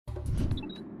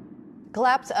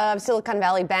Collapse of Silicon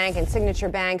Valley Bank and Signature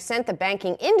Bank sent the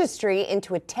banking industry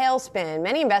into a tailspin.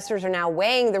 Many investors are now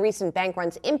weighing the recent bank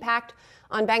run's impact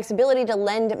on banks' ability to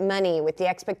lend money, with the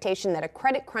expectation that a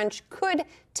credit crunch could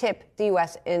tip the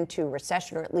U.S. into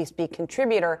recession, or at least be a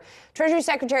contributor. Treasury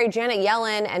Secretary Janet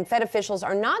Yellen and Fed officials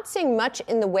are not seeing much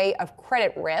in the way of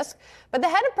credit risk, but the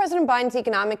head of President Biden's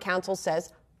Economic Council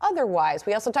says otherwise.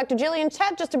 We also talked to Jillian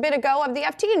Tett just a bit ago of the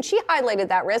FT, and she highlighted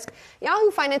that risk.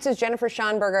 Yahoo Finance's Jennifer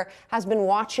Schonberger has been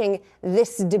watching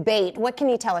this debate. What can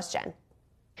you tell us, Jen?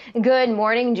 Good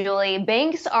morning, Julie.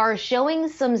 Banks are showing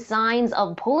some signs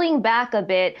of pulling back a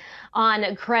bit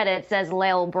on credit, says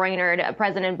Lael Brainard,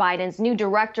 President Biden's new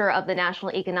director of the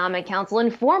National Economic Council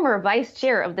and former vice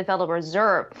chair of the Federal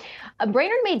Reserve.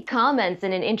 Brainard made comments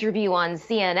in an interview on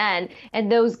CNN,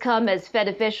 and those come as Fed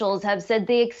officials have said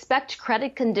they expect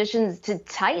credit conditions to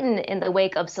tighten in the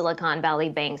wake of Silicon Valley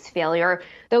Bank's failure.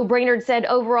 Though Brainard said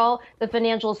overall, the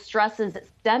financial stresses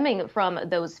stemming from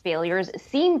those failures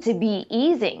seem to be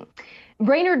easing.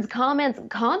 Brainard's comments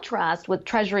contrast with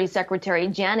Treasury Secretary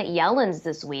Janet Yellen's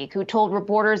this week, who told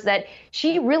reporters that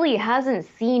she really hasn't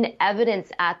seen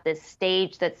evidence at this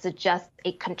stage that suggests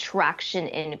a contraction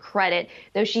in credit,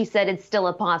 though she said it's still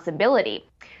a possibility.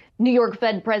 New York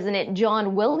Fed President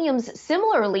John Williams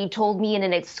similarly told me in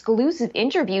an exclusive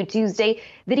interview Tuesday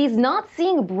that he's not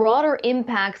seeing broader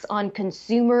impacts on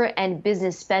consumer and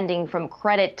business spending from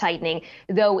credit tightening,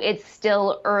 though it's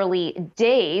still early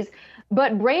days.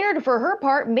 But Brainard, for her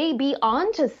part, may be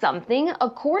onto something.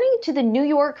 According to the New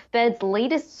York Fed's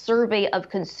latest survey of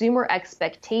consumer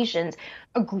expectations,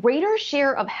 a greater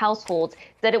share of households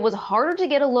said it was harder to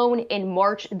get a loan in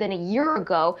March than a year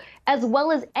ago, as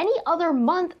well as any other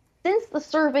month since the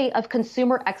survey of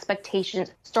consumer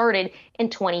expectations started in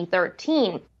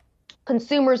 2013.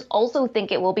 Consumers also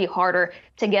think it will be harder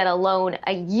to get a loan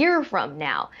a year from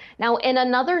now. Now, in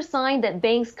another sign that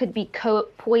banks could be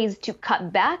poised to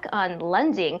cut back on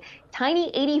lending,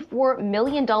 tiny $84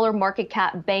 million market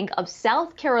cap Bank of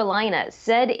South Carolina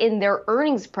said in their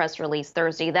earnings press release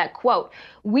Thursday that, quote,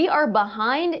 "We are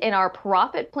behind in our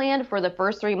profit plan for the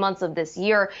first 3 months of this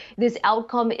year. This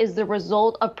outcome is the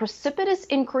result of precipitous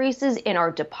increases in our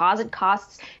deposit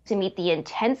costs to meet the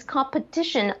intense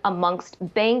competition amongst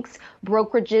banks,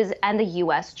 brokerages, and the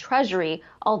U.S. Treasury.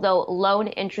 Although loan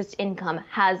interest income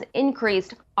has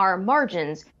increased, our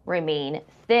margins remain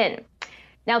thin."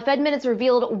 Now, Fed minutes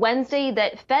revealed Wednesday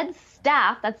that Fed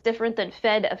staff, that's different than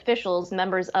Fed officials,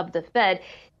 members of the Fed,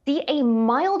 see a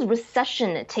mild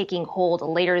recession taking hold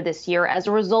later this year as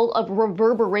a result of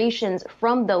reverberations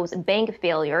from those bank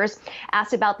failures.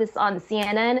 Asked about this on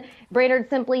CNN, Brainard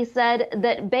simply said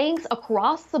that banks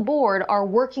across the board are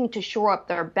working to shore up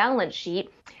their balance sheet.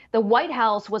 The White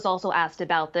House was also asked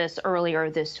about this earlier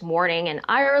this morning in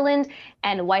Ireland,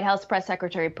 and White House press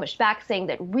secretary pushed back, saying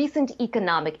that recent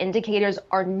economic indicators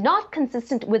are not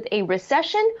consistent with a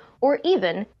recession or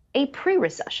even a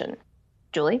pre-recession.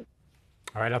 Julie?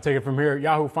 All right, I'll take it from here.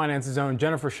 Yahoo Finance's own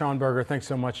Jennifer Schonberger. Thanks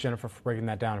so much, Jennifer, for breaking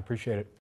that down. Appreciate it.